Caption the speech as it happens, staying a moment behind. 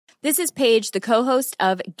This is Paige, the co-host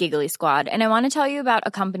of Giggly Squad, and I want to tell you about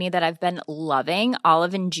a company that I've been loving,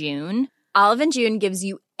 Olive and June. Olive and June gives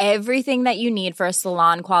you everything that you need for a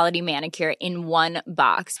salon-quality manicure in one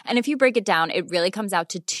box. And if you break it down, it really comes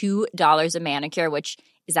out to $2 a manicure, which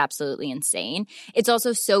is absolutely insane. It's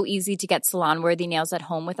also so easy to get salon-worthy nails at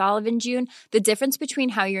home with Olive and June. The difference between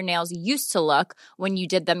how your nails used to look when you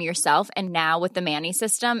did them yourself and now with the Mani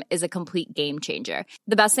system is a complete game changer.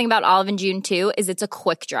 The best thing about Olive and June, too, is it's a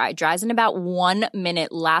quick dry. Dries in about 1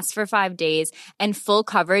 minute, lasts for 5 days, and full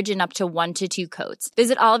coverage in up to 1 to 2 coats.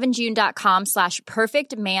 Visit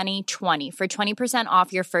oliveandjune.com/perfectmani20 for 20%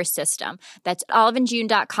 off your first system. That's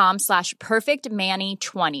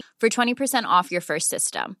oliveandjune.com/perfectmani20 for 20% off your first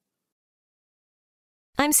system.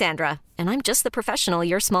 I'm Sandra, and I'm just the professional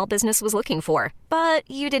your small business was looking for. But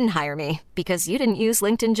you didn't hire me because you didn't use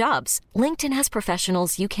LinkedIn Jobs. LinkedIn has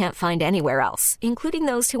professionals you can't find anywhere else, including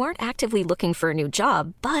those who aren't actively looking for a new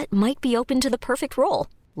job, but might be open to the perfect role,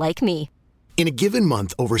 like me. In a given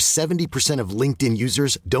month, over 70% of LinkedIn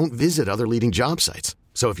users don't visit other leading job sites.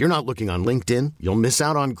 So if you're not looking on LinkedIn, you'll miss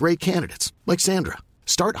out on great candidates, like Sandra.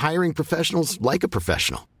 Start hiring professionals like a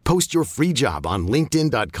professional. Post your free job on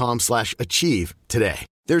linkedin.com/achieve today.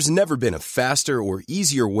 There's never been a faster or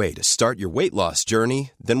easier way to start your weight loss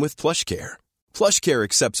journey than with PlushCare. PlushCare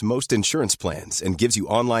accepts most insurance plans and gives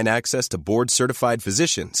you online access to board-certified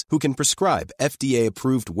physicians who can prescribe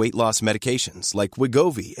FDA-approved weight loss medications like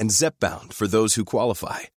Wegovy and Zepbound for those who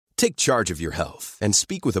qualify. Take charge of your health and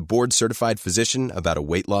speak with a board-certified physician about a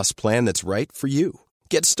weight loss plan that's right for you.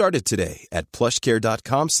 Get started today at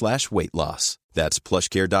plushcare.com/weightloss. That's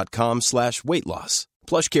plushcare.com/weightloss.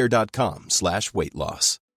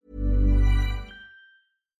 plushcare.com/weightloss.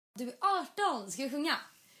 Du är 18, ska vi sjunga?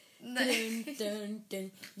 Nej. Dun, dun,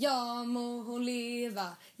 dun. Ja må hon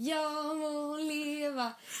leva, ja må hon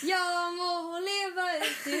leva, ja må hon leva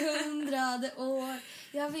ut i 100:e år.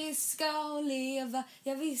 Ja visst ska hon leva,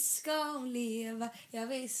 ja visst ska hon leva, ja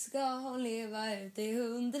visst ska hon leva ut i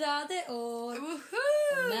 100:e år. Och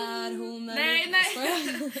när hon är... Nej.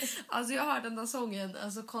 Alltså jag har hört den där sången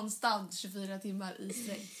alltså konstant 24 timmar i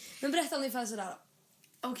sträng. Men berätta om din födelsedag då.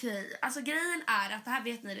 Okej, alltså grejen är att det här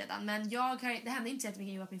vet ni redan, men det hände inte så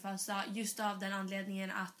jättemycket jobb på min födelsedag just av den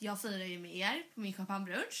anledningen att jag firar ju med er på min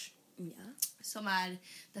champagnebrunch som är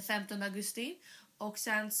den 15 augusti. Och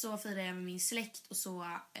sen så firar jag med min släkt och så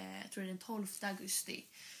tror jag den 12 augusti.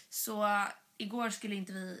 Så igår skulle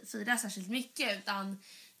inte vi fira särskilt mycket utan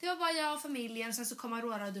det var bara jag och familjen. Sen så kom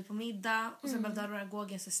Aurora och du på middag och sen behövde Aurora gå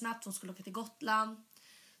ganska snabbt. Hon skulle åka till Gotland.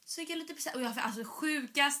 Så gick jag lite present. Och jag fick alltså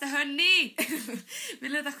sjukaste, hörni!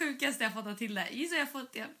 Vill du veta sjukaste jag fått till det? Gissa jag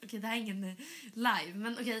fått, okej det här är ingen live.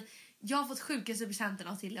 Men okej, jag har fått sjukaste presenten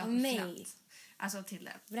av till mig. Alltså till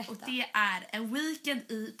det. Berätta. Och det är en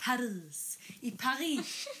weekend i Paris. I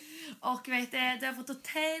Paris. Och vet du, jag har fått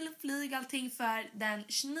hotell, flyg, allting för den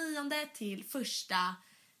 29 till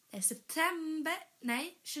 1 september.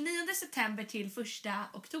 Nej, 29 september till 1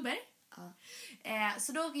 oktober. Ja.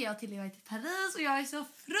 Så då åker jag till Paris och jag är så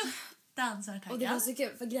fruktansvärt taggad. Och det var så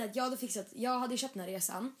kul, för jag hade köpt den här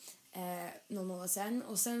resan någon månad sedan.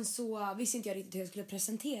 Och sen så visste inte jag riktigt hur jag skulle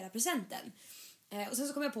presentera presenten. Och sen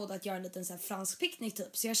så kom jag på att göra en liten så här fransk picknick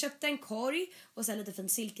typ. Så jag köpte en korg och sen lite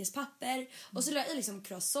fint silkespapper. Och så la jag i liksom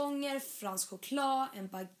croissanter, fransk choklad, en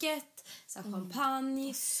baguette, så här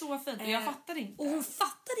champagne. Så fint, jag fattade inte. Och hon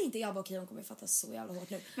fattade inte. Jag bara okej, hon kommer fatta så jävla hårt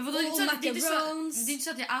nu. Men vadå, och det är macarons. inte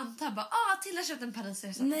så att jag antar bara, Tilda har köpt en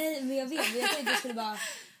Parisresa. Nej, men jag vet. Jag tänkte jag skulle bara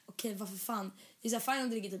okej, varför fan? Det är så här fine om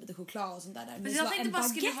du dricker typ lite choklad och sånt där. Men jag tänkte bara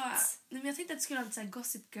skulle vara... Nej, men jag tänkte att det skulle vara lite så här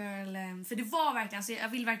Gossip Girl. För det var verkligen... Alltså jag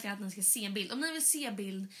vill verkligen att ni ska se en bild. Om ni vill se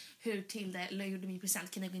bild hur Tilde gjorde min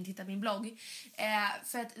present kan ni gå in och titta på min blogg.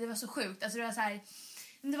 För att det var så sjukt. Alltså det var så här...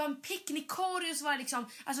 Det var en picknickkorg och så var det liksom...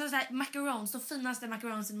 Alltså så här macarons. De finaste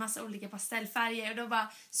macarons i en massa olika pastellfärger. Och det var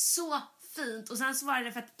bara så fint. Och sen så var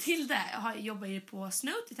det för att Tilde jobbar ju på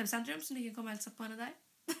Snoot i Täby-centrum. Så ni kan komma och hälsa på henne där.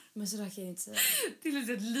 Men så där kan jag inte säga. Till och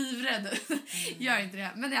med livrädd. Gör inte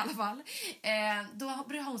det. Men i alla fall. Då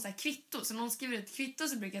börjar hon så här kvitto. Så när hon skriver ut kvitto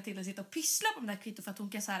så brukar jag till och sitta och pyssla på de där kvitto. För att hon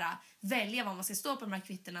kan så här välja vad man ska stå på de här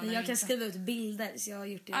kvittorna. Jag kan skriva ut bilder så jag har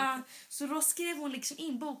gjort det. Så då skrev hon liksom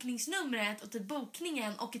in bokningsnumret och typ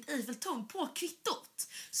bokningen och ett Eiffeltorn på kvittot.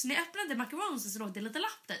 Så när jag öppnade macarons så låg det lite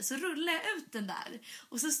lapp där. Så rullade jag ut den där.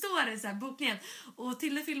 Och så står det så här bokningen. Och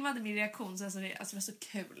till och filmade min reaktion. Så det var så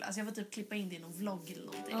kul. Alltså jag får typ klippa in det i någon vlogg eller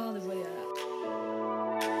någonting. Ja, det borde jag göra.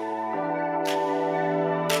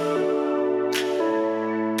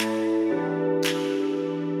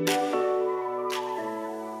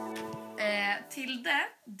 Tilde,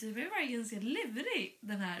 du är varit ganska lurig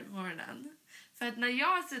den här morgonen. För att när jag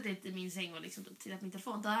har suttit i min säng och liksom tittat på min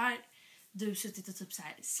telefon, då har du suttit och typ så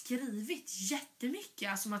här skrivit jättemycket.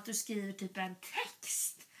 Alltså som att du skriver typ en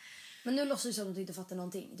text. Men nu låtsas du som att du inte fattar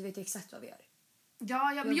någonting. Du vet ju exakt vad vi gör.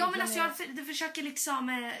 Men alltså du försöker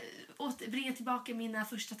liksom bringa tillbaka mina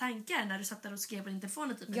första tankar när du satt där och skrev på din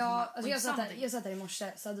telefon typ. Ja, alltså jag satt där i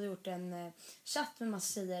morse så hade jag gjort en chatt med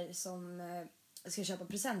massa tjejer som ska köpa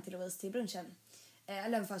present till Louise till brunchen.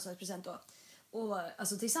 Eller en födelsedagspresent då. Och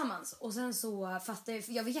alltså tillsammans. Och sen så fattade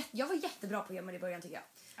jag var jättebra på att gömma det i början tycker jag.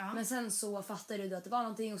 Ja. Men sen så fattade du att det var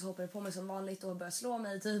någonting och så hoppade du på mig som vanligt och började slå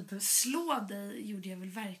mig typ. Slå dig gjorde jag väl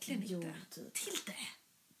verkligen inte. Typ.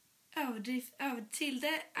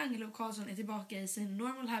 Tilde Angelo Karlsson är tillbaka i sin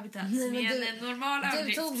normal habitat. Nej, med en normal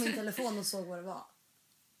överdrift. Du tog min telefon och såg vad det var.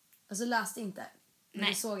 Alltså läste inte. Men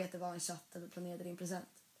du såg att det var en chatt där du planerade din present.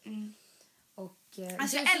 Och,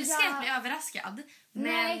 alltså jag älskar att bli överraskad.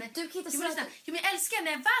 Nej, du kan inte säga men jag älskar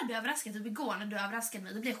när jag väl blir överraskad typ igår när du överraskade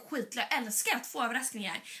mig. Då blir jag skitglad. Jag älskar att få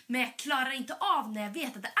överraskningar. Men jag klarar inte av när jag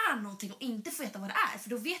vet att det är någonting och inte får veta vad det är. För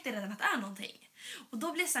då vet jag redan att det är någonting. Och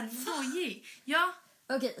då blir jag såhär nojig. Ja.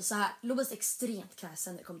 Okej, så här. Louise är extremt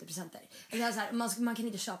kräsen när det kommer till presenter. Alltså, så här, man kan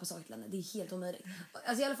inte köpa saker till henne. Det är helt omöjligt.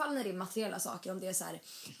 Alltså, i alla fall när det är materiella saker. Om det är så här,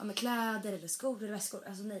 med kläder eller skor eller väskor.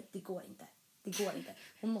 Alltså nej, det går inte.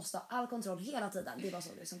 Hon måste ha all kontroll hela tiden. Det var så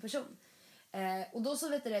det är som person. Och då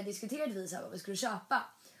så diskuterade vi så här vad vi skulle köpa.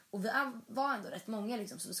 Och vi var ändå rätt många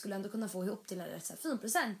liksom, så vi skulle ändå kunna få ihop till en rätt så här fin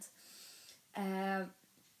present.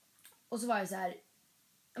 Och så var det så här,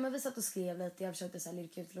 ja, men vi satt och skrev lite. Jag försökte så här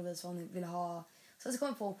lirka ut Louise vad hon ville ha. Sen så kom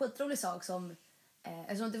jag på en skitrolig sak som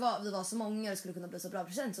eftersom vi var så många och det skulle kunna bli så bra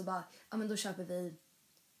present så bara, ja men då köper vi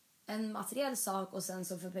en materiell sak och sen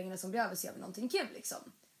så för pengarna som blir över så gör vi någonting kul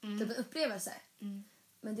liksom. Typ en upplevelse.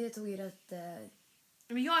 Men det tog ju rätt...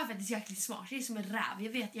 Men jag är faktiskt jäkligt smart. Jag är som en räv.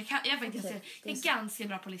 Jag är ganska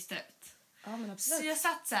bra på att lista ut. Ja, men absolut. Så jag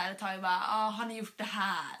satt så här ett tag och bara, har ni gjort det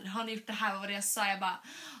här? Har ni gjort det här? Vad var det jag sa? Jag bara,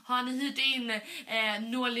 har ni hyrt in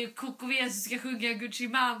Noli KKV som ska sjunga Gucci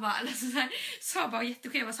Mama? Eller så där. Så jag bara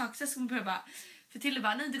jätteskeva saker. Så jag skulle börja bara... För till det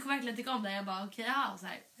bara, nej du kommer verkligen tycka om det. Jag bara, okej, ja. Så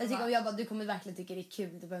här. Jag bara, du kommer verkligen tycka det är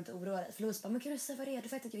kul. Du behöver inte oroa dig. För Louise bara, men kan du säga vad det är? Du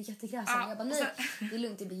vet att jag är jättegräsen. Ja, jag bara, nej, det är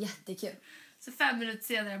lugnt, det blir jättekul. Så 5 minuter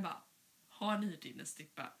senare jag bara, har ni hyrt in en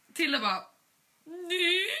strippa? Till och bara,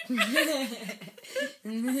 nej.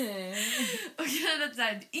 Och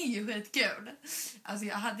det är ju skitkul. Alltså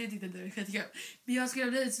jag hade inte tyckt att det var skitkul. Men jag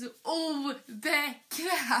skulle bli så obekväm.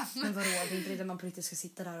 Men vadå, det är inte det man på riktigt ska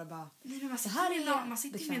sitta där och bara... Nej, men man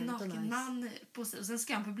sitter med en naken man på sig. Och sen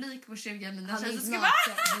ska han publik på 20 minuter. Han är inte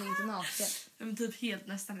naken. Men typ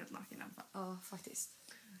nästan helt naken i alla fall. Ja, faktiskt.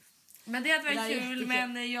 Men det hade varit kul,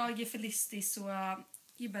 men jag är för listig så...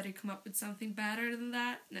 You better come up with something better than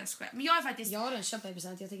that. Nej, jag skojar. Men jag är faktiskt... Jag har en köpt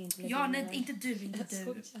present, jag tänker inte lägga nej, inte du.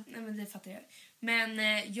 Nej, men det fattar jag. Men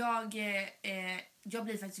jag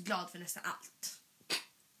blir faktiskt glad för nästan allt.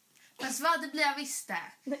 Fast vad, det blir jag visste.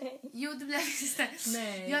 Nej. Jo, det blir jag visste.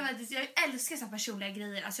 Nej. Jag älskar så personliga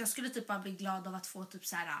grejer. Alltså jag skulle typ bara bli glad av att få typ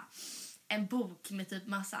så här... en bok med typ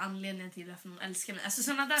massa anledningar till varför någon älskar mig. Alltså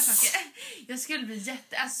såna där saker. Jag skulle bli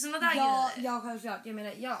alltså såna där grejer. Ja, självklart. Jag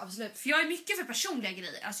menar, ja, absolut. För jag är mycket för personliga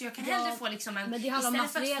grejer. Alltså jag kan hellre få liksom en... Men det handlar om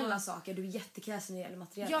materiella saker. Du är jättekräsen när det gäller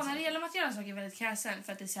materiella saker. Ja, när det gäller materiella saker är jag väldigt kräsen.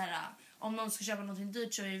 För att det är så här, om någon ska köpa något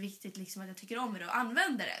dyrt så är det viktigt liksom att jag tycker om det och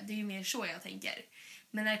använder det. Det är ju mer så jag tänker.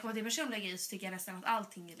 Men när det kommer till personliga grejer så tycker jag nästan att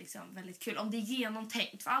allting är liksom väldigt kul. Om det är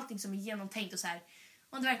genomtänkt. För allting som är genomtänkt och så här...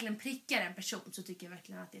 Om det verkligen prickar en person så tycker jag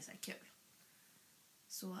verkligen att det är så här kul.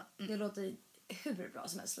 Så, Det låter hur bra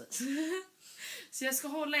som helst. Så jag ska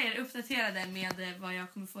hålla er uppdaterade med vad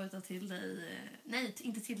jag kommer få ut av till dig. Nej,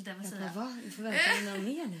 inte till dig, vad säger jag? Va? Du får vänta någon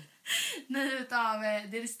mer nu. Nej, utav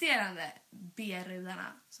det resterande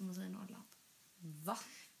B-rudarna, som man säger i Norrland. Va?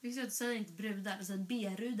 Visst du säger inte brudar, du säger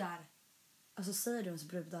B-rudar. Alltså säger du ens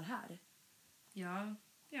brudar här? Ja,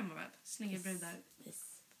 det gör man väl. Snygga brudar. Yes.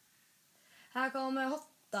 Här kommer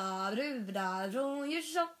 8 brudar från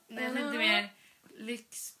Djursholm. Nej, inte mer.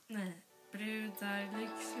 Brudar,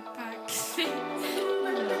 lyxpack. Vi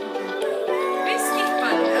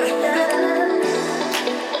skippar det.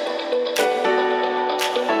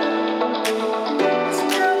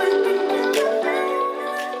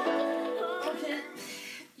 Okej.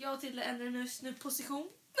 Jag till en snuppposition.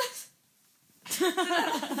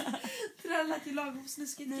 Det där lät ju lagom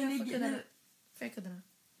snuskigt. Nu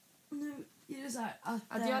är det så här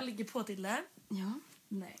att jag ligger på till det. Ja,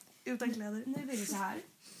 nej. Utan kläder. Nu är det så här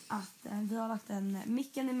att vi har lagt en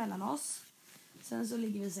micken emellan oss. Sen så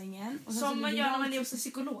ligger vi i sängen. Och sen som man gör när man är hos en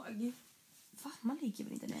psykolog. Va? Man ligger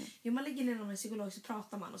väl inte ner? Jo, man ligger ner med en psykolog så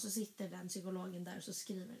pratar man. Och så sitter den psykologen där och så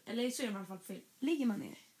skriver. Eller så gör man i alla fall film. Ligger man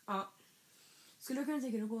ner? Ja. Skulle du kunna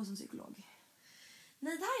tänka dig att gå som psykolog?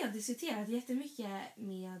 Nej, det har jag diskuterat jättemycket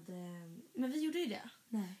med... Men vi gjorde ju det.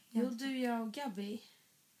 Nej. Jo, du, jag och Gabby.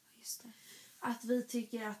 Just det. Att vi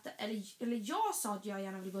tycker att... Eller jag sa att jag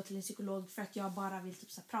gärna vill gå till en psykolog för att jag bara vill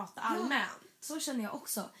typ så här, prata allmänt. Så känner jag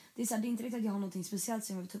också. Det är, så här, det är inte riktigt att jag har något speciellt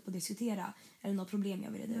som jag vill ta upp och diskutera. Eller något problem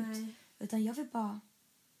jag vill reda ut. Utan jag vill bara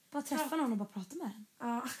träffa någon och bara prata med den.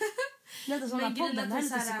 Ja. Lite som den här podden. Det här är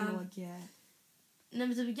lite psykolog... Nej,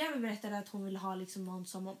 men typ Gabby berättade att hon ville ha liksom någon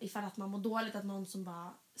som, ifall att man mår dåligt, att någon som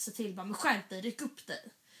bara ser till, bara, men skärp dig, ryck upp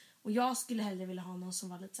dig. Och jag skulle hellre vilja ha någon som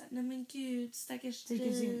var lite så här, nej men gud, stackars dig.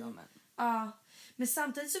 Tycker synd om en. Ja. Men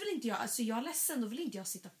samtidigt så vill inte jag, alltså jag är ledsen, då vill inte jag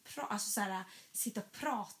sitta och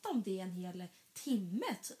prata om det en hel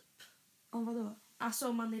timme typ. Om vadå? Alltså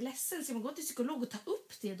om man är ledsen ska man gå till psykolog och ta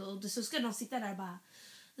upp det då, och så ska de sitta där och bara,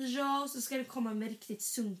 ja, så ska det komma med riktigt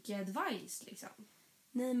sunkig advice liksom.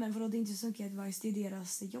 Nej, men vadå, det är inte sunkig advice, det är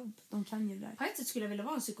deras jobb. De kan ju det där. På ett sätt skulle jag vilja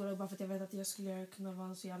vara en psykolog bara för att jag vet att jag skulle kunna vara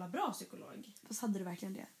en så jävla bra psykolog. Fast hade du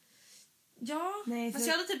verkligen det? Ja, nej, fast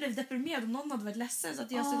jag hade typ blivit deprimerad om någon hade varit ledsen så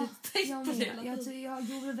att jag skulle tänkt på det hela tiden. Jag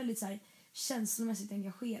är väldigt så här, känslomässigt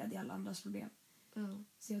engagerad i alla andras problem.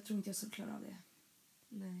 Så jag tror inte jag skulle klara av det.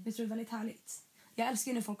 Nej. Jag tror det är väldigt härligt. Jag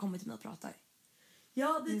älskar när folk kommer till mig och pratar.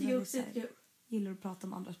 Ja, det tycker jag också är kul. Gillar att prata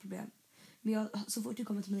om andras problem. Men så fort du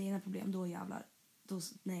kommer till mina egna problem, då jävlar.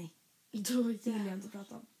 Nej. Då vill jag inte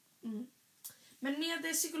prata om. Men med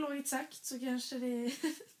det psykologiskt sagt så kanske det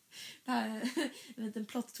här är en liten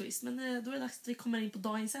plot twist. Men då är det dags att vi kommer in på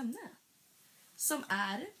dagens ämne. Som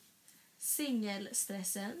är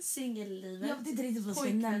singelstressen, singellivet, jag vet inte riktigt vad jag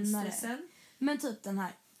ska nämna det. Men typ den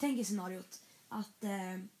här, tänk i scenariot att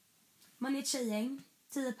man är ett tjejgäng,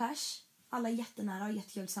 10 pers, alla är jättenära och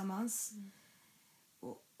jättekul tillsammans.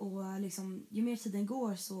 Och liksom, ju mer tiden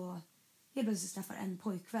går så helt plötsligt träffar en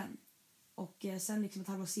pojkvän. Och sen liksom ett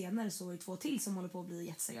halvår senare så är det 2 till som håller på att bli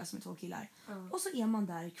jätteseriösa med 2 killar. Och så är man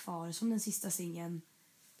där kvar som den sista singeln.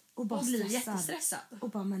 Och bara blir jättestressad. Och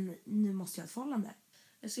bara, men nu måste jag ha ett förhållande.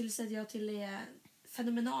 Jag skulle säga att jag till är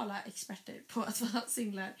fenomenala experter på att vara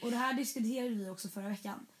singlar. Och det här diskuterade vi också förra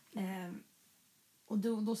veckan. Och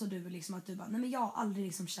då sa du liksom att du bara, nej men jag har aldrig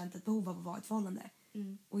liksom känt ett behov av att vara i ett förhållande.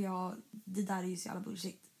 Och det där är ju så jävla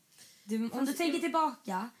bullshit. Om du tänker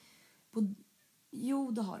tillbaka på...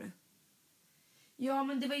 Jo, det har du. Ja,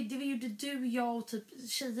 men det var ju du, jag och typ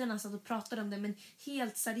tjejerna satt och pratade om det. Men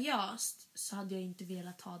helt seriöst så hade jag inte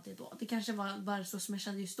velat ha det då. Det kanske var bara så som jag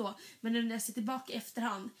kände just då. Men nu när jag ser tillbaka i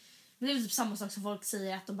efterhand. Men det är typ samma sak som folk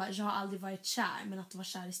säger att de bara, jag har aldrig varit kär. Men att de var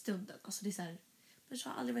kär i stunden. Alltså det är så här, men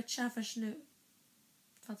jag har aldrig varit kär först nu.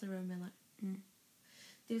 Fattar du vad jag menar?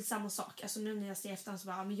 Det är samma sak. Alltså nu när jag ser efterhand så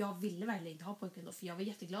bara, men jag ville verkligen inte ha pojken då. För jag var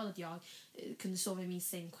jätteglad att jag kunde sova i min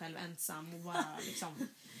säng själv ensam och bara liksom...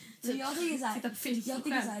 Så jag tycker så här, titta på film jag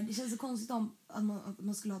tycker så här, det känns så konstigt om att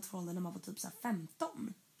man skulle ha ett förhållande när man var typ så här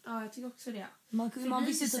 15. Ja, jag tycker också det. Man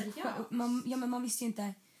visste typ, man visste ju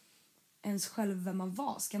inte ens själv vem man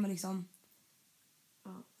var. Ska man liksom...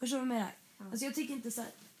 Förstår du vad jag menar? Alltså jag tycker inte så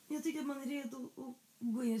här, jag tycker att man är redo att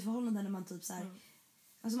gå in i ett förhållande när man typ så här...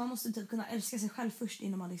 Alltså man måste typ kunna älska sig själv först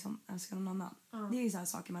innan man liksom älskar någon annan. Det är ju så här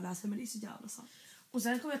saker man läser, men det är så jävla sant. Och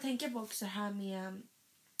sen kommer jag tänka på också här med...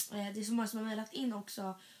 det är så många som har mejlat in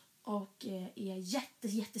också och är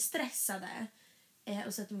jättestressade.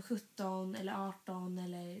 Och så att de är 17 eller 18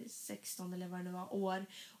 eller 16 eller vad det nu var år.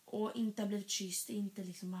 Och inte har blivit kysst, inte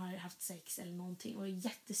liksom har haft sex eller någonting. Och är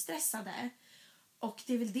jättestressade. Och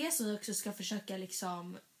det är väl det som vi också ska försöka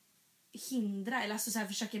liksom... hindra, eller alltså så här,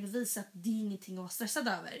 försöka bevisa att det är ingenting att vara stressad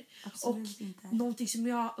över. Absolut och inte. Någonting som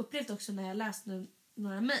jag upplevt också när jag läst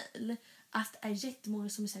några mejl, att det är jättemånga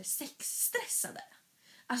som är så här sexstressade.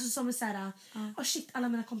 Alltså som är så här, shit, alla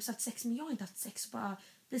mina kompisar har haft sex men jag har inte haft sex, och bara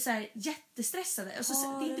blir så här jättestressade. Alltså,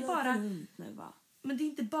 det är inte bara nu, men det är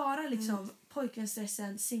inte bara liksom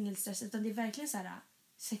pojkvänsstressen, singelstressen, utan det är verkligen så här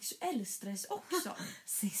sexuell stress också.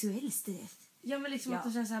 Sexuell stress. Ja, men liksom att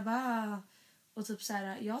de känner så här bara. Och typ så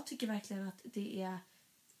här, jag tycker verkligen att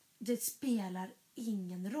det spelar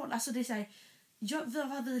ingen roll. Alltså det är så här, vad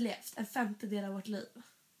har vi levt? En 50-del av vårt liv.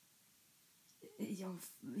 Jag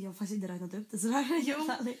har faktiskt inte räknat upp det sådär. Jo,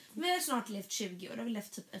 men vi har snart levt 20 år. Då har vi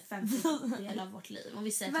levt typ en 50-del av vårt liv. Om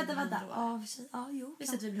vi säger att vi blir 100 år. Vi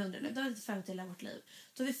säger att vi blir 100 nu. Då har vi 50-del av vårt liv.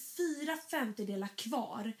 Då har vi 4 50-delar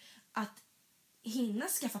kvar att hinna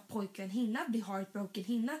skaffa pojkvän, hinna bli heartbroken,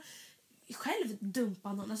 hinna själv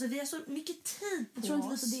dumpa någon. Alltså vi har så mycket tid på oss. Jag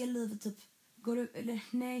tror inte det livet typ går ut, eller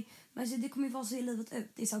nej, men alltså, det kommer ju vara så i livet ut.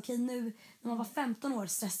 Det är så okej, nu när man var 15 år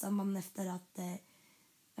stressar man efter att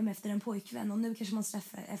efter en pojkvän och nu kanske man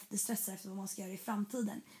stressar efter vad man ska göra i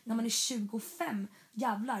framtiden. När man är 25,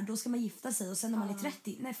 jävlar, då ska man gifta sig och sen när man är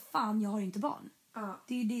 30, nej fan, jag har ju inte barn.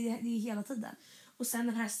 Det är hela tiden. Och sen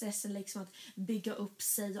den här stressen liksom att bygga upp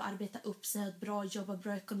sig och arbeta upp sig, ha ett bra jobb, ha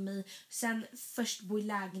bra ekonomi. Sen först bo i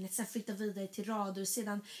lägenhet, sen flytta vidare till radhus,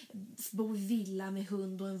 sedan bo i villa med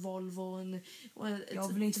hund och en Volvo och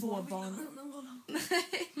jag vill inte 2 barn.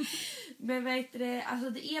 Men vet du, alltså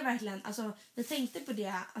det är verkligen, alltså jag tänkte på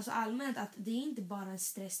det, alltså allmänt att det är inte bara en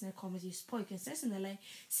stress när det kommer till just pojkvänsstressen eller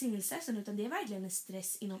singelstressen, utan det är verkligen en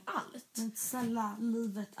stress inom allt. Men snälla,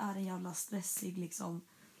 livet är en jävla stressig liksom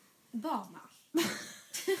bana.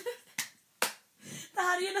 Det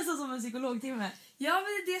här är ju nästan som en psykologtimme. Ja, men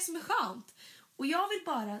det är det som är skönt. Och jag vill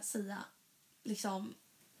bara säga liksom,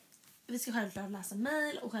 vi ska självklart läsa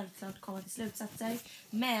mejl och självklart komma till slutsatser,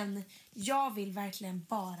 men jag vill verkligen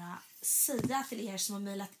bara säga till er som har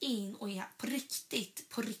mejlat in och är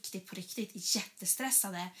på riktigt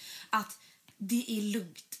jättestressade att det är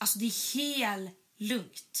lugnt. Alltså det är helt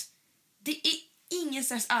lugnt. Det är ingen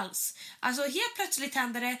stress alls. Alltså helt plötsligt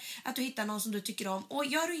händer det att du hittar någon som du tycker om. Och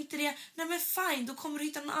gör du inte det, nej men fine, då kommer du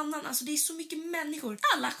hitta någon annan. Alltså det är så mycket människor.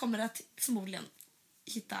 Alla kommer att förmodligen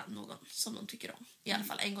hitta någon som de tycker om. I alla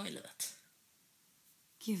fall en gång i livet.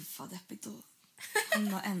 Gud vad deppigt att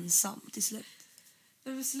hamna ensam till slut.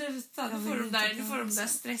 Men sluta, nu får de där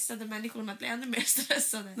stressade människorna bli ännu mer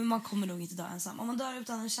stressade. Men man kommer nog inte dö ensam. Om man dör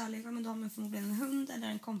utan en kärlek, men då har man förmodligen en hund eller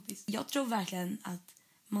en kompis. Jag tror verkligen att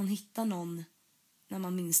man hittar någon när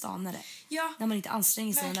man minst anar det. Ja, när man inte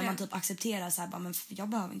anstränger sig, verkligen. när man typ accepterar så här, bara, men jag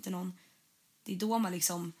behöver inte någon. Det är då man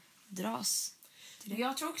liksom dras till det.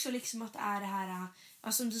 Jag tror också liksom att det är det här,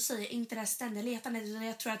 alltså, som du säger, inte det här ständiga letandet.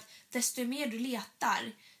 Jag tror att desto mer du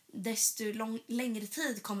letar, desto längre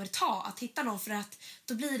tid kommer det ta att hitta någon, för att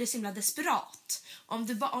då blir det så himla desperat. Om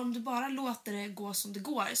du bara låter det gå som det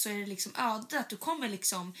går, så är det liksom öde att du kommer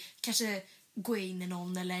liksom kanske gå in i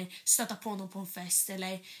någon eller stöta på någon på en fest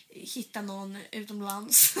eller hitta någon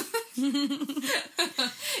utomlands.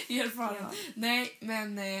 I alla fall. Ja. Nej,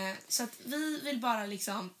 men så att vi vill bara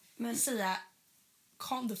liksom säga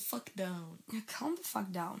calm the fuck down. Ja, calm the fuck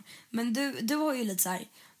down. Men du har ju lite så här,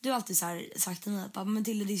 du har alltid så här sagt till mig att men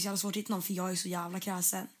till det är så jävla svårt att hitta någon för jag är så jävla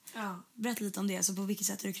kräsen. Ja. Berätta lite om det, så på vilket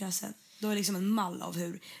sätt är du kräsen? Du har liksom en mall av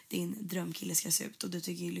hur din drömkille ska se ut och du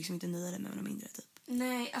tycker ju liksom inte nöja dig med någon mindre typ.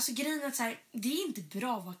 Nej, alltså grejen är att så här, det är inte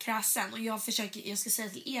bra att vara kräsen, och jag ska säga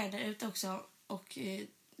till er där ute också, och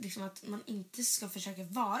liksom att man inte ska försöka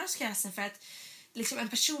vara så kräsen, för att liksom en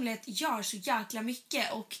personlighet gör så jäkla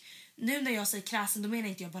mycket. Och nu när jag säger kräsen, då menar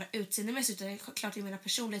inte jag bara utseendemässigt, utan klart jag menar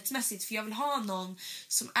personlighetsmässigt, för jag vill ha någon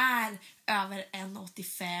som är över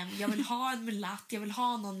 1,85. Jag vill ha en mulatt, jag vill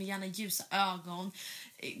ha någon med gärna ljusa ögon.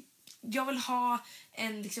 Jag vill ha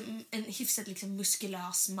en hyfsat liksom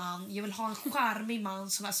muskulös man. Jag vill ha en charmig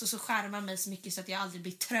man som så skärmar mig så mycket så att jag aldrig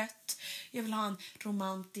blir trött. Jag vill ha en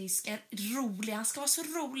romantisk, rolig. Han ska vara så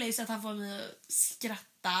rolig så att han får mig att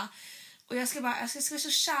skratta. Och jag ska vara så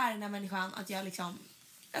kär i den här människan att jag liksom,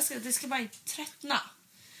 det ska bara inte tröttna.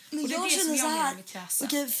 Men och det är jag det som känner jag så menar här, med kräsen.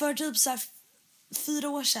 okej, för typ så här 4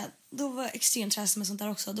 år sedan, då var jag extremt kräsen med sånt där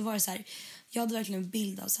också. Då var det så här, jag hade verkligen en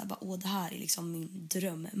bild av så här, bara, det här är liksom min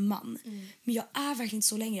drömman. Men jag är verkligen inte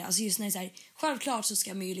så längre. Alltså just när det är så här, självklart så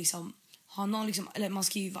ska man ju liksom ha någon liksom, eller man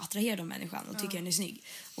ska ju vara attraherad av människan och tycka den är snygg.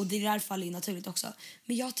 Och det där faller ju naturligt också.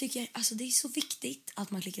 Men jag tycker, alltså det är så viktigt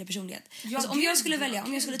att man klickar i personlighet. Ja, alltså, om jag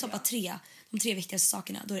skulle toppa de 3 viktigaste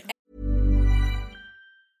sakerna, då är det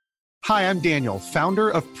Hi, I'm Daniel, founder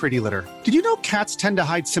of Pretty Litter. Did you know cats tend to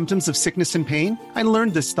hide symptoms of sickness and pain? I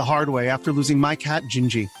learned this the hard way after losing my cat,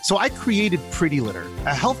 Gingy. So I created Pretty Litter,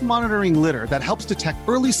 a health monitoring litter that helps detect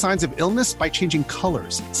early signs of illness by changing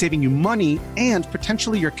colors, saving you money and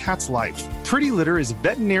potentially your cat's life. Pretty Litter is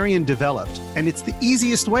veterinarian developed, and it's the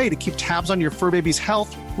easiest way to keep tabs on your fur baby's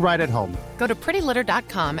health right at home. Go to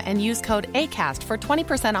prettylitter.com and use code ACAST for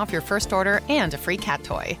 20% off your first order and a free cat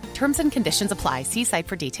toy. Terms and conditions apply. See site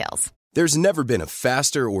for details. There's never been a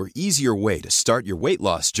faster or easier way to start your weight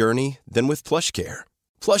loss journey than with PlushCare.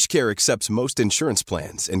 PlushCare accepts most insurance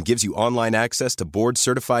plans and gives you online access to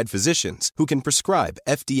board-certified physicians who can prescribe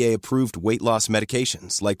FDA-approved weight loss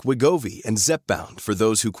medications like Wegovy and Zepbound for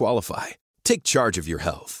those who qualify. Take charge of your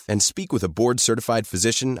health and speak with a board-certified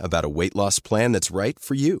physician about a weight loss plan that's right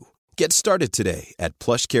for you. Get started today at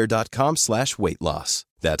plushcare.com/weightloss.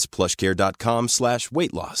 That's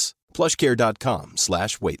plushcare.com/weightloss.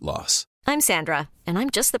 plushcare.com/weightloss. I'm Sandra, and I'm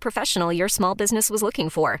just the professional your small business was looking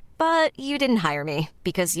for. But you didn't hire me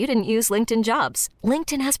because you didn't use LinkedIn Jobs.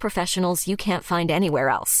 LinkedIn has professionals you can't find anywhere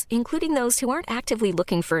else, including those who aren't actively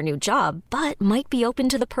looking for a new job, but might be open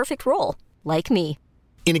to the perfect role, like me.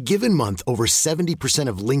 In a given month, over 70%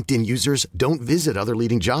 of LinkedIn users don't visit other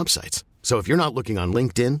leading job sites. So if you're not looking on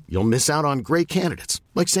LinkedIn, you'll miss out on great candidates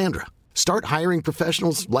like Sandra. Start hiring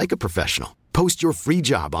professionals like a professional. Post your free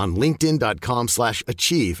job on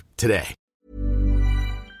linkedin.com/achieve today.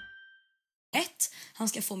 1. Han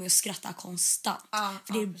ska få mig att skratta konstant.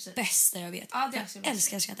 För det är det bästa jag vet. Jag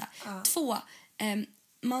älskar att skratta. 2.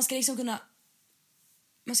 Man ska liksom kunna...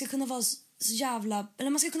 Man ska kunna vara så jävla... Eller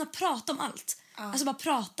man ska kunna prata om allt. Alltså bara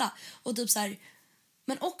prata. Och typ så här...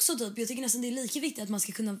 Men också typ, jag tycker nästan det är lika viktigt att man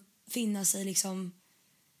ska kunna finna sig liksom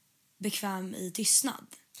bekväm i tystnad.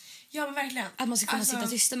 Ja, men verkligen. Att man ska kunna sitta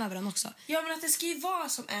tysta med varandra också. Ja, men att det ska ju vara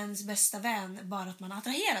som ens bästa vän, bara att man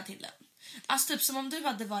attraherar till den. Alltså typ som om du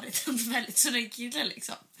hade varit en väldigt snygg kille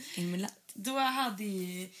liksom. Då hade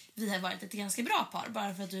ju vi varit ett ganska bra par,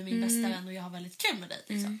 bara för att du är min bästa vän och jag har väldigt kul med dig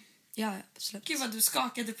liksom. Ja, absolut. Gud vad du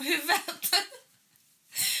skakade på huvudet.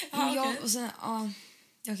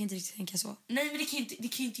 Jag kan inte riktigt tänka så. Nej, men det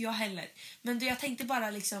kan inte jag heller. Men jag tänkte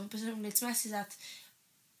bara liksom personlighetsmässigt att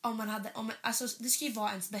alltså det ska ju vara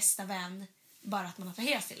ens bästa vän, bara att man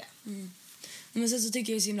attraheras till det. Men sen så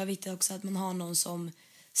tycker jag det är så himla viktigt också att man har någon som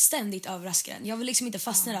ständigt överraskar en. Jag vill liksom inte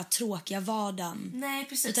fastna i den tråkiga vardagen. Nej,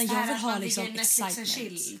 precis. Utan jag vill ha liksom excitement.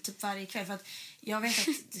 Chill, typ varje kväll. För att jag vet att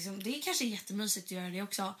liksom, det är kanske jättemysigt att göra det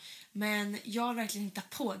också. Men jag har verkligen hittat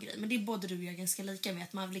på grejer. Men det är både du och jag ganska lika med.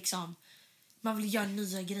 Att man vill liksom... Man vill göra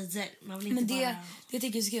nya grejer. Man vill inte det tycker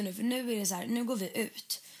jag är så kul nu. För nu är det så här, nu går vi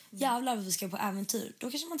ut. Jävlar vad vi ska på äventyr.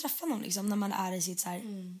 Då kanske man träffar någon liksom, när man är i sitt så här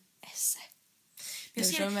esse.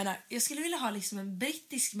 Jag skulle vilja ha liksom en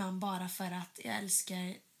brittisk man bara för att jag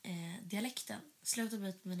älskar dialekten. Sluta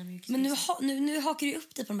bryta med mina mjukisar. Men nu hakar du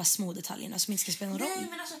upp dig på de här små detaljerna som inte ska spela någon roll. Nej,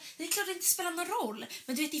 men alltså, det är klart det inte spelar någon roll.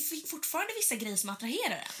 Men du vet, det är fortfarande vissa grejer som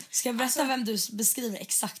attraherar en. Ska jag berätta vem du beskriver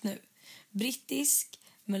exakt nu? Brittisk,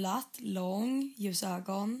 mulatt, lång,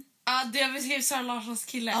 ljusögon. Ja, det beskriver Sara Larssons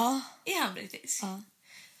kille. Är han brittisk? Ja.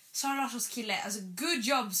 Sara Larssons kille, alltså good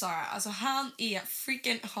job Sara. Alltså han är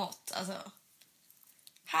freaking hot. Alltså,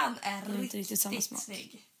 han är riktigt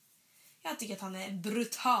snygg. Jag tycker att han är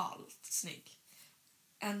brutalt snygg.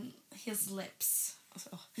 And his lips.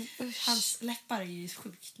 Alltså, hans läppar är ju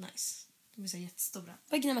sjukt nice. De är så jättestora.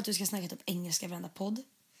 Vad är grejen med att du ska snacka typ engelska varenda podd?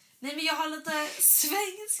 Nej, men jag har lite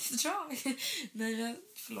svensk drag. Nej, men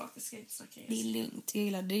förlåt, jag ska inte snacka engelska. Det är lugnt, jag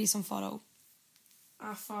gillar det. Det är som Farao.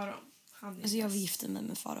 Ja, Farao. Alltså jag vill gifta mig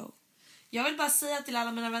med Farao. Jag vill bara säga till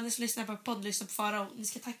alla mina vänner som lyssnar på podd, lyssnar på Farao. Ni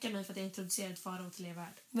ska tacka mig för att jag introducerat Farao till er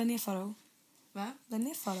värld. Vem är Farao? Va? Vem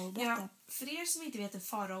är Farao? Ja, för er som inte vet en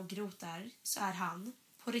Farao Groth är, så är han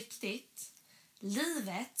på riktigt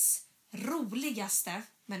livets roligaste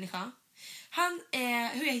människa. Han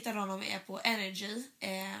hur jag hittade honom är på Energy.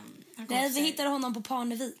 Nej, vi hittade honom på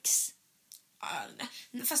Parneviks.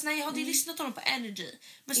 Fast nej, jag hade ju lyssnat honom på Energy.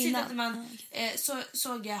 Men slutet när man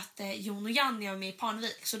såg jag att Jon och Janni var med i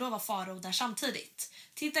Parnevik. Så då var Farao där samtidigt.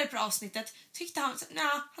 Tittade på avsnittet, tyckte han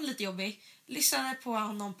är lite jobbig. Lyssnade på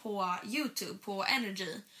honom på YouTube, på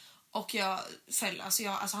Energy. Och jag följde,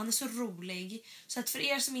 alltså han är så rolig. Så att för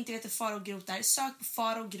er som inte vet Farao Groth där, sök på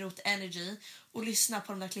Farao Groth Energy och lyssna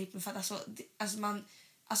på de där klippen. För att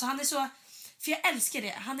han är så, för jag älskar det.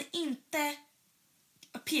 Han är inte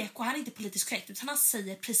PK, han är inte politiskt korrekt, utan han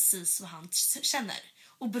säger precis vad han känner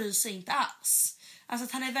och bryr sig inte alls. Alltså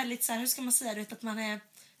att han är väldigt så här, hur ska man säga, du vet att han är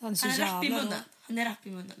rapp i munnen. Han är rapp i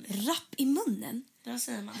munnen. Rapp i munnen? Då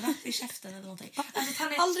säger man rapp i käften eller någonting. Alltså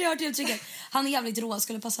han är... Aldrig hört uttrycket. Han är jävligt rå,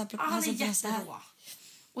 skulle passa på. Han är jätterå.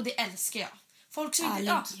 Och det älskar jag. Folk som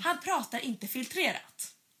inte, han pratar inte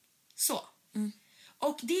filtrerat. Så.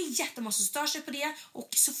 Och det är jättemånga som stör sig på det. Och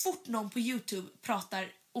så fort någon på YouTube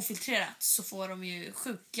pratar ofiltrerat så får de ju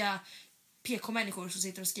sjuka PK-människor som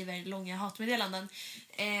sitter och skriver långa hatmeddelanden.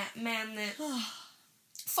 Men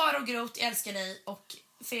Farao Groth, jag älskar dig. Och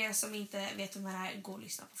för er som inte vet om det här, gå och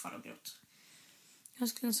lyssna på Farao Groth. Jag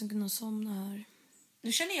skulle nästan kunna somna här.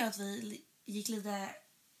 Nu känner jag att vi gick lite...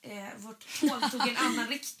 vårt tåg tog en annan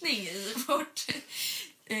riktning i vårt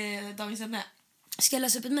dagens ämne. Ska jag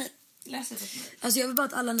läsa upp ett mejl? Läs upp ett mejl. Alltså jag vill bara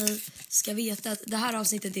att alla ni ska veta att det här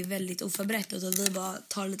avsnittet är väldigt oförberett och att vi bara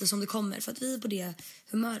tar lite som det kommer. För att vi är på det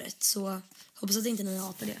humöret. Så hoppas att inte ni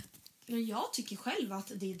hatar det. Men jag tycker själv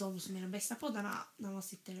att det är de som är de bästa poddarna. När man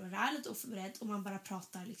sitter och är lite oförberedd och man bara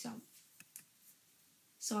pratar liksom...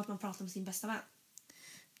 Så att man pratar med sin bästa vän.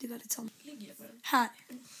 Det är väldigt sant. Här.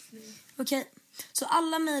 Okej. Så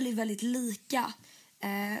alla mejl är väldigt lika.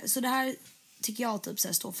 Så det här tycker jag typ så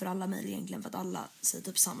här står för alla mejl egentligen. För att alla säger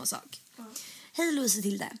typ samma sak. Hej Louise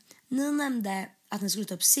Tilde. Ni nämnde att ni skulle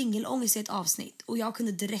ta upp singelångest i ett avsnitt. Och jag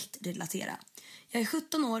kunde direkt relatera. Jag är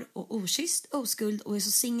 17 år och okysst, oskuld och är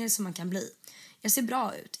så singel som man kan bli. Jag ser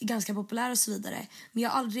bra ut, är ganska populär och så vidare. Men jag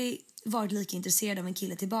har aldrig varit lika intresserad av en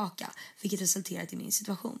kille tillbaka, vilket resulterat i min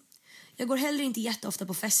situation. Jag går heller inte jätteofta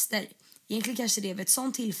på fester. Egentligen kanske det är vid ett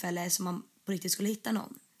sånt tillfälle som man på riktigt skulle hitta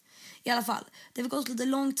någon. I alla fall, det har gått lite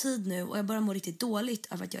lång tid nu och jag börjar må riktigt dåligt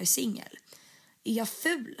över att jag är singel. Är jag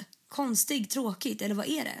ful? Konstig? Tråkigt? Eller vad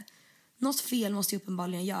är det? Något fel måste jag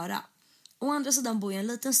uppenbarligen göra. Å andra sidan bor jag i en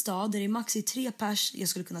liten stad där det är max i 3 pers jag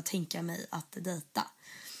skulle kunna tänka mig att dejta.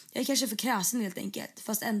 Jag är kanske för kräsen helt enkelt,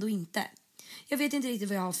 fast ändå inte. Jag vet inte riktigt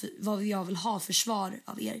vad jag vill ha för svar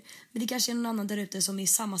av er. Men det kanske är någon annan där ute som är i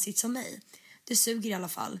samma sitt som mig. Det suger i alla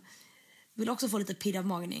fall. Vill också få lite pirr av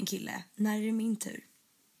magen i en kille. När är det min tur?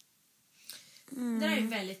 Det där är en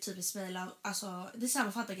väldigt typiskt mejl. Alltså, det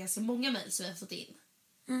sammanfattar ganska många mejl som vi har fått in.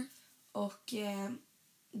 Och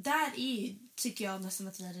där är ju, tycker jag nästan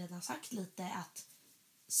att vi har redan sagt lite, att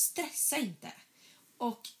stressa inte.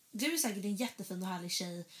 Och du är säkert en jättefin och härlig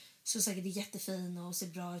tjej, så säkert är jättefin och ser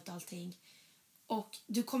bra ut och allting. Och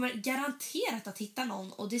du kommer garanterat att hitta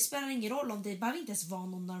någon, och det spelar ingen roll om det behöver inte ens vara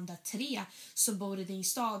någon av de där 3 som bor i din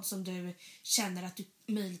stad som du känner att du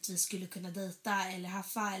möjligtvis skulle kunna dejta eller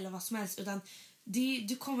haffa eller vad som helst, utan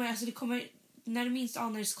det kommer, när du minst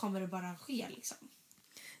anar det så kommer det bara ske liksom.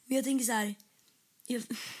 Men jag tänker så här,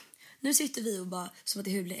 nu sitter vi och bara som att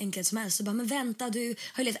det är hur enkelt som helst och bara, men vänta, du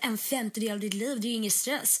har levt 1/5 av ditt liv, det är ju ingen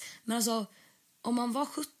stress. Men alltså, om man var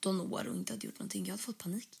 17 år och inte hade gjort någonting, jag hade fått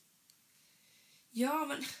panik. Ja,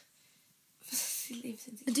 men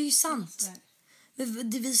det är ju sant. Men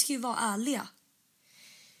vi ska ju vara ärliga.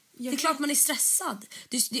 Det är klart man är stressad.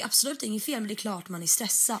 Det är absolut inget fel, men det är klart man är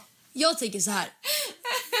stressad. Jag tänker så här.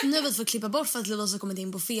 Nu har vi fått klippa bort för att Lilla har kommit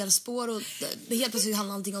in på fel spår och det helt plötsligt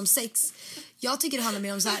handlar allting om sex. Jag tycker det handlar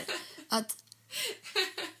mer om så här att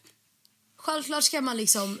självklart ska man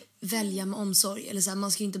liksom välja med omsorg, eller så här,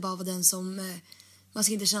 man ska inte bara vara den som man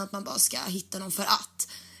ska inte känna att man bara ska hitta någon för att.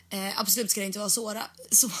 Absolut ska det inte vara så.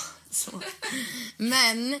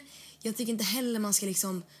 Men jag tycker inte heller man ska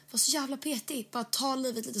liksom vara så jävla petig. Bara ta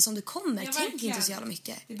livet lite som det kommer. Ja, tänk inte så jävla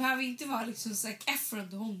mycket. Det behöver inte vara liksom Zac Efron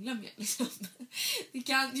att hångla med liksom. Det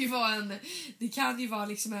kan ju vara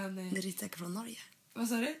liksom en drittsäck från Norge. Vad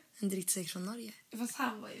sa du? En drittsäck från Norge. Fast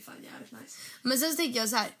han var ju fan jävligt nice. Men sen tänker jag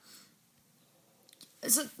så här.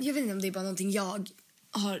 Så jag vet inte om det är bara någonting jag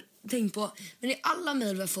har tänkt på. Men det är alla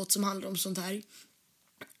mejl vi har fått som handlar om sånt här.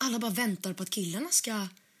 Alla bara väntar på att killarna ska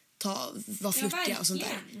vara flirtiga och sånt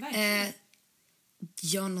där.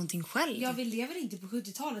 Gör någonting själv. Ja, vi lever inte på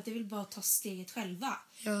 70-talet. Det vill bara ta steget själva.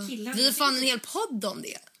 Ja. Killarna, vi har fan en hel podd om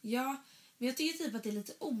det. Ja, men jag tycker typ att det är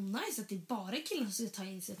lite onajs att det är bara killarna som ska ta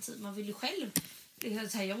initiativ. Man vill ju själv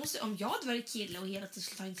om jag hade varit kille och hela tiden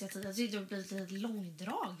skulle ta initiativ, jag tyckte det blev lite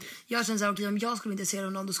långdrag. Jag känner såhär, om jag skulle inte intresserad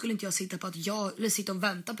av någon, då skulle inte jag sitta på att eller sitta och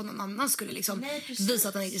vänta på någon annan skulle liksom visa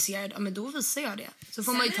att han är intresserad. Ja, men då visar jag det. Så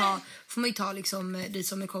får man ju ta liksom det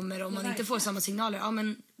som det kommer. Om man inte får samma signaler, ja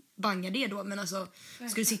men banga det då. Men alltså,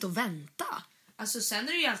 ska du sitta och vänta? Alltså sen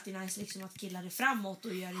är det ju alltid nice liksom att killar är framåt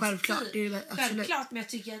och gör det. Självklart, men jag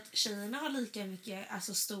tycker att tjejerna har lika mycket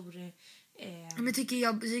stor. Men jag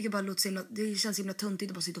tycker bara det känns himla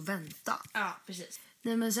tuntigt att bara sitta och vänta. Ja, precis.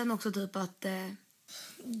 Nej, men sen också typ att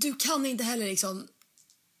du kan inte heller liksom,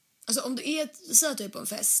 alltså om du säg att du är på en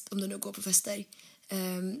fest, om du nu går på fester,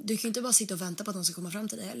 du kan ju inte bara sitta och vänta på att någon ska komma fram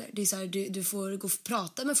till dig heller. Det är så här, du får gå och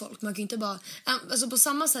prata med folk. Man kan ju inte bara, alltså på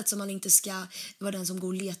samma sätt som man inte ska vara den som går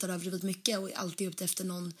och letar överdrivet mycket och alltid upp efter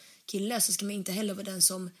någon kille, så ska man inte heller vara den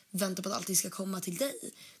som väntar på att allting ska komma till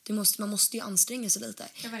dig. Man måste ju anstränga sig lite.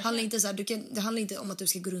 Det handlar inte om att du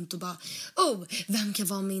ska gå runt och bara, vem kan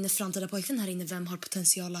vara min framtida pojkvän här inne? Vem har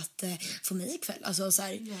potential att få mig ikväll? Alltså så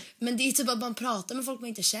här, men det är typ att man pratar med folk man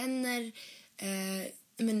inte känner.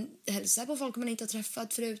 Men hälsa på folk man inte har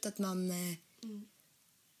träffat förut, att man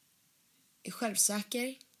är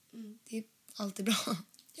självsäker. Det är alltid bra.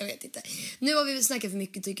 Jag vet inte. Nu har vi snackat för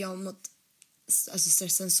mycket tycker jag om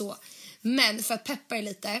stressen så. Men för att peppa er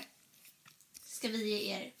lite ska vi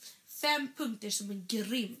ge er 5 punkter som är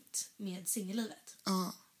grymt med singellivet.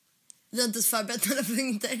 Ja. Vi har inte förberett några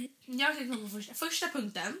punkter. Jag ska komma på första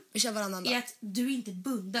punkten. Vi kör varannan då. Är att du inte är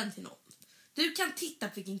bunden till någon. Du kan titta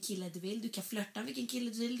på vilken kille du vill. Du kan flirta med vilken kille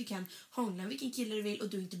du vill. Du kan hångla med vilken kille du vill. Och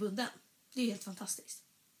du är inte bunden. Det är helt fantastiskt.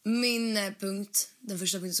 Min punkt, den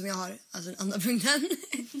första punkten som jag har, alltså den andra punkten,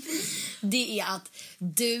 det är att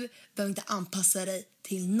du behöver inte anpassa dig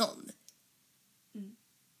till någon.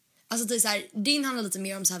 Alltså det är så här, din handlar lite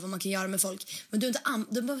mer om så här vad man kan göra med folk. Men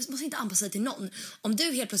du måste inte anpassa dig till någon. Om du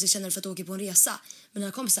helt plötsligt känner för att åka på en resa med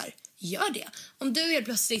dina kompisar, gör det. Om du helt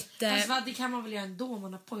plötsligt det kan man väl göra ändå om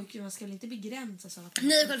man har pojkar. Man ska väl inte begränsa sig.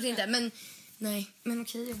 Nej, självklart inte. Men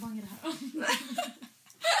okej, jag bangar det här.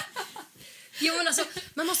 Jo, men alltså,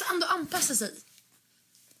 man måste ändå anpassa sig.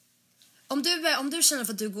 Om du känner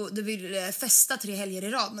för att du vill festa 3 helger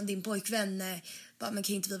i rad, men din pojkvän bara, men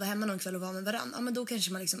kan inte vi vara hemma någon kväll och vara med varandra? Ja, men då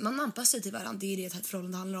kanske man anpassar sig till varandra. Det är det ett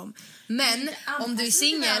förhållande handlar om. Men om du är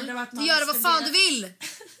singel, du gör vad fan du vill.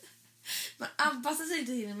 Man anpassar sig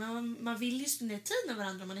inte till det, men man vill ju spendera tid med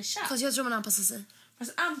varandra om man är kär. Fast jag tror man anpassar sig.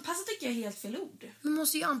 Fast anpassa tycker jag är helt fel ord. Man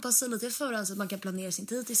måste ju anpassa sig lite förrän så att man kan planera sin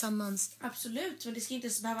tid tillsammans. Absolut, men det ska inte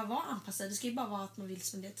ens behöva vara anpassat. Det ska ju bara vara att man vill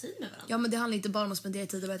spendera tid med varandra. Ja, men det handlar inte bara om att spendera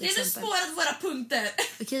tid. Det är spårat våra punkter.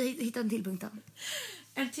 Okej, hitta en till punkt då.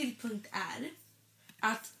 En till punkt är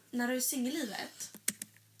att när du är singellivet...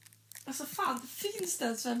 Alltså fan, finns det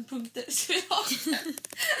ens 5 punkter?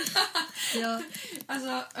 Ja.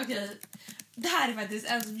 Alltså, okej. Det här är faktiskt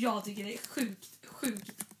en som jag tycker är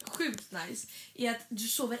sjukt nice. Är att du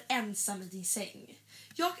sover ensam i din säng.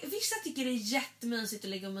 Vissa tycker det är jättemysigt att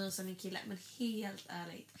ligga och mysa med en kille. Men helt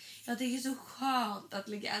ärligt, jag tycker det är så skönt att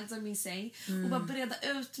ligga ensam i min säng. Och bara breda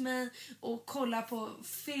ut mig och kolla på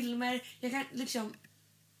filmer. Jag kan liksom...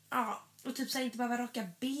 Ja... Och typ så här, inte behöva raka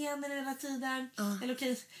benen hela tiden. Eller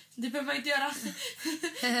okej, det behöver man inte göra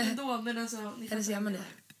ändå, men alltså... Eller så gör man det.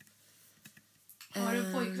 Har du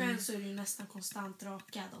en pojkvän så är du ju nästan konstant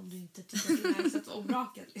rakad om du inte tycker att det är nice att vara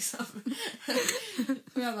obrakad, liksom.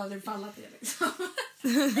 Och jag har aldrig pallat det, liksom.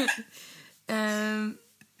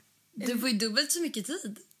 Du får ju dubbelt så mycket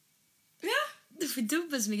tid. Ja. Du får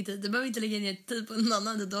dubbelt så mycket tid. Du behöver inte lägga ner tid på någon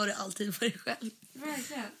annan. Då har du alltid för dig själv.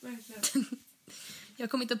 Verkligen.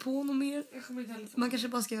 Jag kommer inte på något mer. Inte Man kanske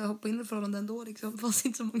bara ska hoppa in i förhållanden ändå. Liksom. Det fanns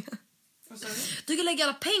inte så många. Vad sa du? Du kan lägga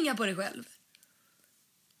alla pengar på dig själv.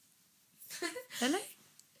 Eller?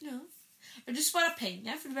 Ja. Du sparar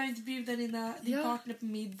pengar för du behöver inte bjuda din partner på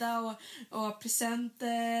middag och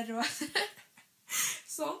presenter och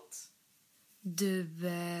sånt. Du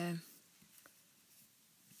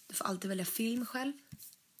får alltid välja film själv.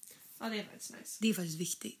 Ja, det är faktiskt nice. Det är faktiskt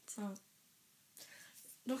viktigt. Ja.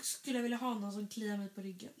 Dock skulle jag vilja ha någon som kliar mig på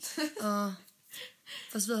ryggen. Ja.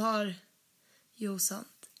 Fast vi har... Jo,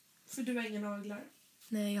 sant. För du har inga naglar.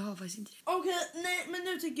 Nej, jag har faktiskt inte det. Okej, nej, men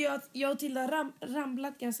nu tycker jag att jag och Tilda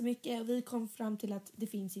ramlat ganska mycket. Och vi kom fram till att det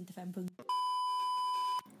finns inte 5 punkter.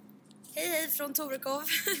 Hej från Torekov.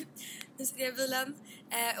 Nu sitter jag i bilen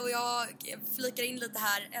och jag flikar in lite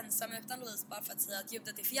här ensam utan Louise bara för att säga att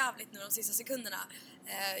ljudet är för jävligt nu de sista sekunderna.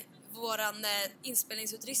 Våran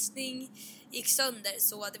inspelningsutrustning gick sönder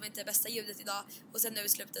så det var inte det bästa ljudet idag. Och sen nu i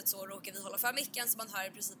slutet så råkar vi hålla för micken så man hör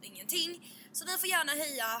i princip ingenting. Så ni får gärna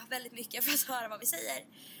höja väldigt mycket för att höra vad vi säger.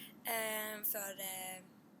 För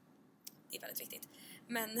det är väldigt viktigt.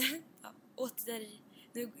 Men ja,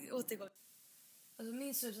 nu återgår vi. Alltså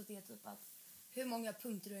min slutsats är typ att hur många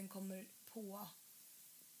punkter du än kommer på,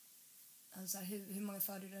 alltså hur många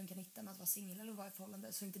fördelar du kan hitta med att vara singel eller vara i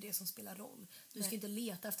förhållande, så är inte det som spelar roll. Du ska inte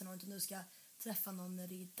leta efter någon, utan du ska träffa någon när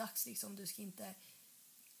det är dags. Liksom. Du ska inte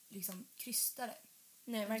liksom krysta det.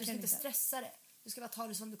 Nej, du ska inte stressa det. Du ska bara ta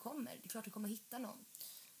det som du kommer. Det är klart du kommer hitta någon.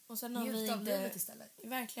 Och sen har vi inte,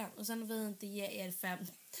 verkligen. Och sen har vi inte ge er 5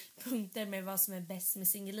 punkter med vad som är bäst med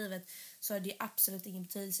singellivet, så är det absolut ingen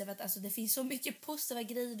betydelse. För att alltså, det finns så mycket positiva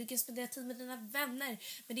grejer. Du kan spendera tid med dina vänner,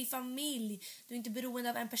 med din familj. Du är inte beroende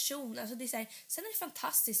av en person. Alltså, det är så här, sen är det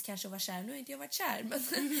fantastiskt kanske att vara kär. Nu har inte jag varit kär. Men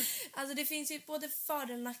alltså, det finns ju både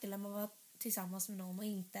fördelar och nackdelar med att vara tillsammans med någon och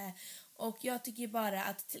inte. Och jag tycker bara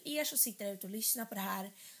att till er som sitter där ute och lyssnar på det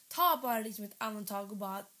här, ta bara liksom ett andetag och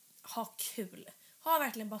bara ha kul. Ha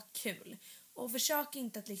verkligen bara kul. Och försök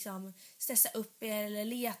inte att liksom stressa upp er eller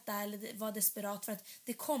leta eller vara desperat, för att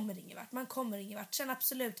det kommer ingen vart. Man kommer ingen vart. Sen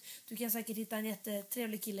absolut, du kan säkert hitta en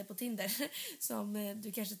jättetrevlig kille på Tinder som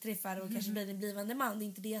du kanske träffar och kanske blir din blivande man. Det är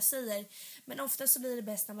inte det jag säger. Men ofta så blir det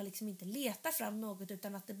bäst när man liksom inte letar fram något,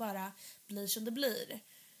 utan att det bara blir som det blir.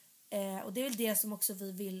 Och det är väl det som också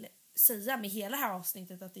vi vill säga med hela det här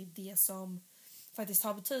avsnittet, att det är det som faktiskt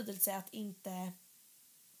har betydelse, att inte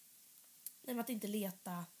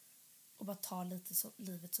leta och bara ta lite så,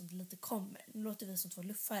 livet som det lite kommer. Nu låter vi som 2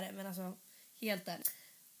 luffare, men alltså helt ärligt.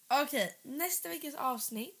 Okej, nästa veckas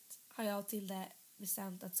avsnitt har jag till det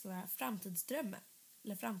bestämt att det ska vara framtidsdrömmar.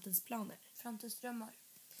 Eller framtidsplaner. Framtidsdrömmar.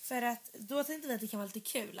 För att då tänkte vi att det kan vara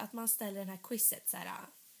lite kul att man ställer den här quizet så här.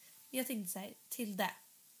 Jag tänkte så här, till det.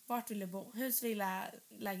 Vart vill du bo? Hus, villa,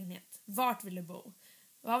 lägenhet. Vart vill du bo?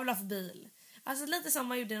 Vad vill du ha för bil? Alltså lite som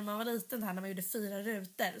man gjorde när man var liten här, när man gjorde 4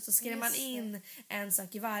 rutor. Så skrev man in en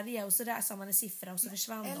sak i varje och så där sa man en siffra och så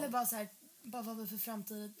försvann eller de. bara så här, bara vad vi för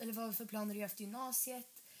framtid, eller vad vi för planer gör efter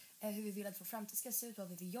gymnasiet, hur vi vill att vår framtid ska se ut, vad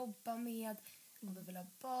vi vill jobba med, om vi vill ha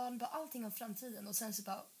barn, bara allting om framtiden. Och sen så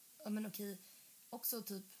bara, ja men okej, också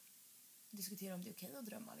typ diskutera om det är okej att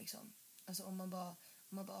drömma liksom. Alltså om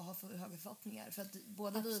man bara har för höga förhoppningar. För att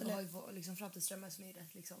båda vi har ju liksom framtidsdrömmar som är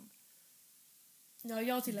rätt liksom... Ja,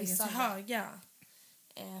 jag tillägger så höga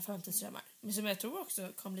framtidsdrömmar. Men som jag tror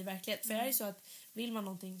också kommer bli verklighet. För det är ju så att vill man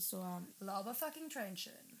någonting så... Love fucking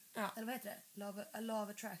attraction. Ja. Eller vad heter det?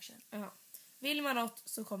 Love attraction. Ja. Vill man något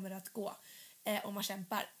så kommer det att gå. Om man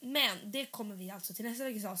kämpar. Men det kommer vi alltså till nästa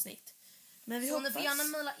veckas avsnitt. Men vi så hoppas... ni får gärna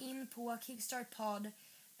mejla in på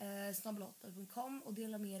kickstartpod@snabel8.com och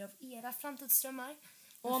dela med er av era framtidsdrömmar.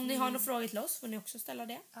 Och om ni har några frågor till oss får ni också ställa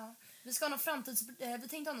det. Ja. Vi ska ha någon vi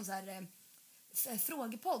tänkte ha någon så här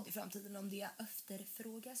frågepodd i framtiden om det är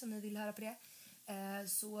efterfråga som ni vill höra på det.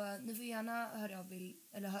 Så ni får gärna höra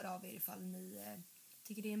av er ifall ni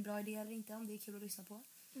tycker det är en bra idé eller inte, om det är kul att lyssna på.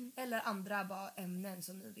 Eller andra bara ämnen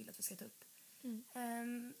som ni vill att vi ska ta upp.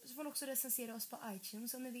 Så får ni också recensera oss på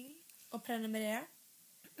iTunes om ni vill. Och prenumerera.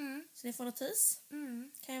 Så ni får notis.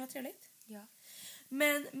 Kan ju vara trevligt. Ja.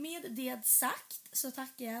 Men med det sagt så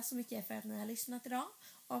tackar jag så mycket för att ni har lyssnat idag.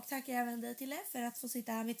 Och tackar även dig till för att få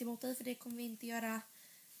sitta här mitt emot dig. För det kommer vi inte göra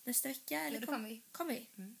nästa vecka. Eller det kommer vi. Kommer vi?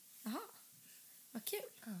 Jaha, vad kul.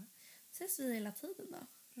 Ses vi hela tiden då.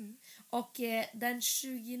 Och den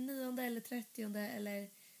 29 eller 30 eller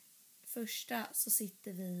 1 så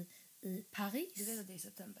sitter vi i Paris. Du vet att det är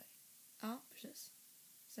september? Ja, precis.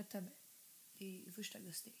 September. Det är 1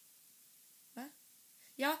 augusti. Va?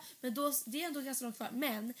 Ja, men då, det är ändå ganska långt kvar.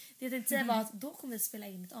 Men det jag tänkte säga var att då kommer vi spela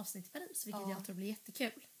in ett avsnitt i Paris. Vilket jag tror blir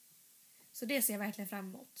jättekul. Så det ser jag verkligen fram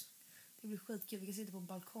emot. Det blir skitkul. Vi kan sitta på en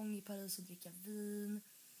balkong i Paris och dricka vin.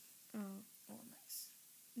 Nice.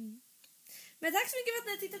 Men tack så mycket för att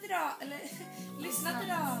ni har tittat idag. Eller lyssnat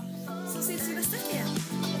idag. Så ses vi nästa vecka igen.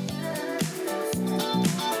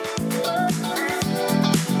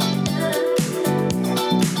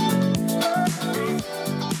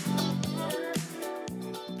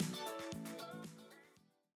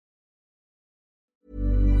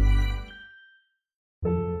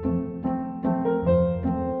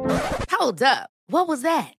 Hold up. What was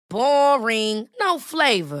that? Boring. No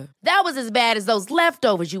flavor. That was as bad as those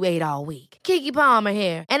leftovers you ate all week. Keke Palmer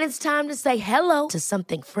here, and it's time to say hello to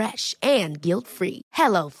something fresh and guilt-free.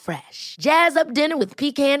 Hello Fresh. Jazz up dinner with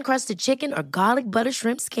pecan-crusted chicken or garlic butter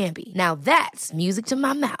shrimp scampi. Now that's music to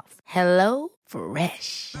my mouth. Hello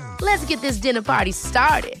Fresh. Let's get this dinner party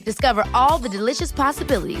started. Discover all the delicious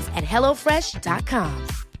possibilities at hellofresh.com.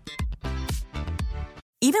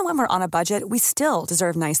 Even when we're on a budget, we still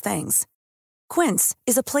deserve nice things. Quince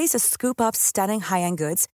is a place to scoop up stunning high-end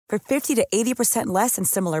goods for 50 to 80% less than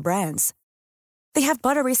similar brands. They have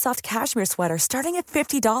buttery soft cashmere sweaters starting at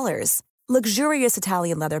 $50, luxurious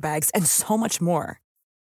Italian leather bags, and so much more.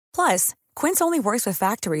 Plus, Quince only works with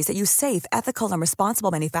factories that use safe, ethical, and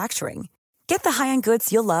responsible manufacturing. Get the high-end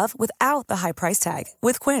goods you'll love without the high price tag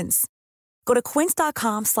with Quince. Go to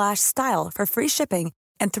quince.com/style for free shipping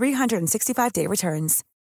and 365-day returns.